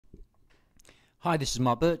Hi, this is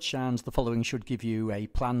Mark Birch, and the following should give you a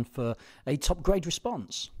plan for a top grade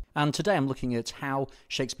response. And today I'm looking at how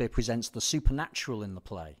Shakespeare presents the supernatural in the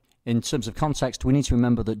play. In terms of context, we need to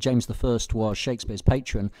remember that James I was Shakespeare's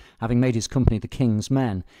patron, having made his company the King's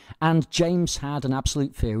Men. And James had an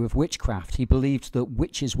absolute fear of witchcraft. He believed that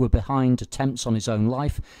witches were behind attempts on his own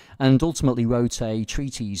life, and ultimately wrote a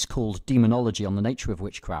treatise called Demonology on the nature of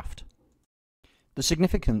witchcraft. The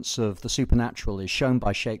significance of the supernatural is shown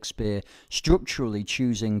by Shakespeare structurally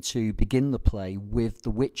choosing to begin the play with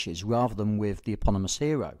the witches rather than with the eponymous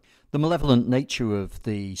hero. The malevolent nature of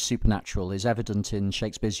the supernatural is evident in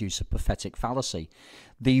Shakespeare's use of prophetic fallacy.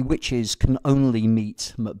 The witches can only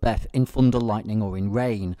meet Macbeth in thunder, lightning, or in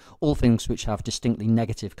rain, all things which have distinctly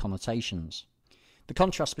negative connotations. The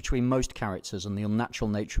contrast between most characters and the unnatural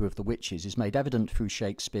nature of the witches is made evident through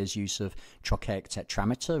Shakespeare's use of trochaic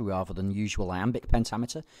tetrameter rather than usual iambic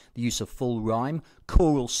pentameter, the use of full rhyme,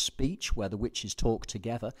 choral speech where the witches talk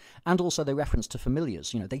together, and also their reference to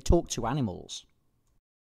familiars. They talk to animals.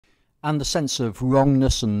 And the sense of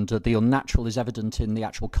wrongness and the unnatural is evident in the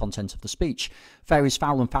actual content of the speech. Fair is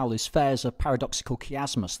foul and foul is fair is a paradoxical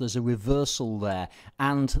chiasmus. There's a reversal there,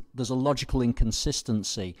 and there's a logical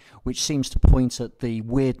inconsistency which seems to point at the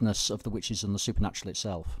weirdness of the witches and the supernatural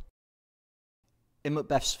itself. In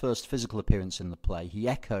Macbeth's first physical appearance in the play, he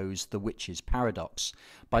echoes the witch's paradox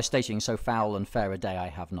by stating, "So foul and fair a day I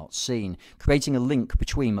have not seen," creating a link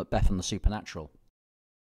between Macbeth and the supernatural.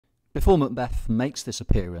 Before Macbeth makes this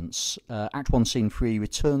appearance, Act 1, Scene 3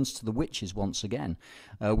 returns to the witches once again,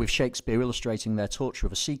 with Shakespeare illustrating their torture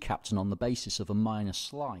of a sea captain on the basis of a minor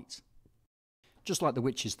slight. Just like the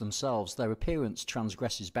witches themselves, their appearance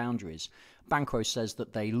transgresses boundaries. Banquo says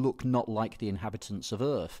that they look not like the inhabitants of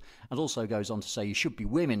earth, and also goes on to say, "You should be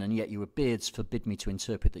women, and yet your beards forbid me to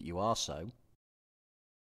interpret that you are so."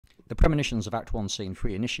 The premonitions of Act 1, Scene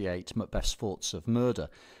 3 initiate Macbeth's thoughts of murder,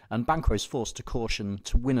 and Banquo is forced to caution,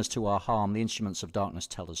 "To win us to our harm, the instruments of darkness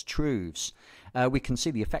tell us truths." We can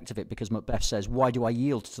see the effect of it because Macbeth says, "Why do I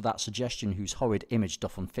yield to that suggestion whose horrid image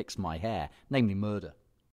doth unfix my hair?" namely murder.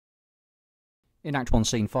 In Act 1,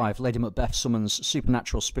 Scene 5, Lady Macbeth summons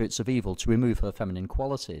supernatural spirits of evil to remove her feminine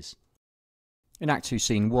qualities. In Act 2,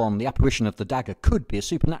 Scene 1, the apparition of the dagger could be a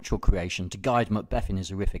supernatural creation to guide Macbeth in his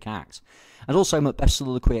horrific act. And also Macbeth's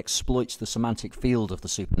soliloquy exploits the semantic field of the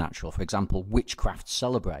supernatural, for example, witchcraft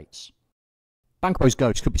celebrates. Banquo's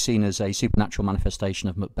ghost could be seen as a supernatural manifestation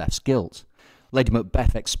of Macbeth's guilt. Lady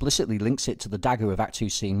Macbeth explicitly links it to the dagger of Act 2,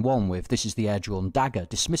 Scene 1 with, "This is the air-drawn dagger,"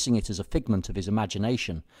 dismissing it as a figment of his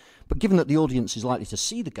imagination. But given that the audience is likely to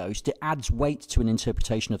see the ghost, it adds weight to an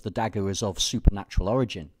interpretation of the dagger as of supernatural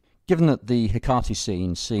origin. Given that the Hecate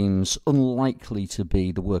scene seems unlikely to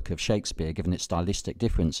be the work of Shakespeare, given its stylistic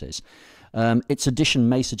differences, its addition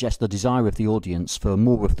may suggest the desire of the audience for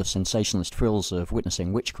more of the sensationalist thrills of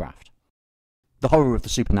witnessing witchcraft. The horror of the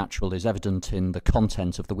supernatural is evident in the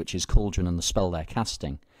content of the witch's cauldron and the spell they're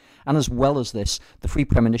casting. And as well as this, the three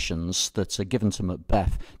premonitions that are given to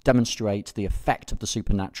Macbeth demonstrate the effect of the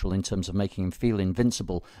supernatural in terms of making him feel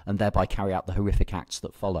invincible and thereby carry out the horrific acts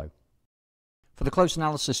that follow. For the close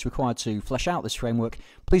analysis required to flesh out this framework,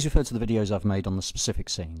 please refer to the videos I've made on the specific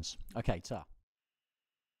scenes. Okay, ta.